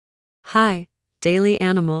Hi, daily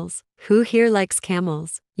animals. Who here likes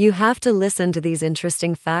camels? You have to listen to these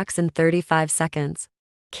interesting facts in 35 seconds.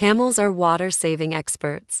 Camels are water-saving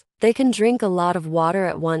experts. They can drink a lot of water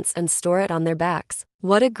at once and store it on their backs.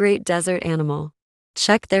 What a great desert animal.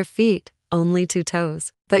 Check their feet, only 2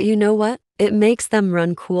 toes. But you know what? It makes them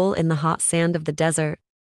run cool in the hot sand of the desert.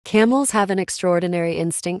 Camels have an extraordinary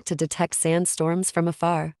instinct to detect sandstorms from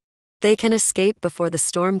afar. They can escape before the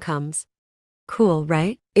storm comes. Cool,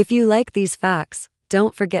 right? If you like these facts,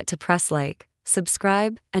 don't forget to press like,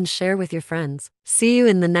 subscribe, and share with your friends. See you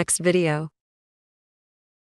in the next video.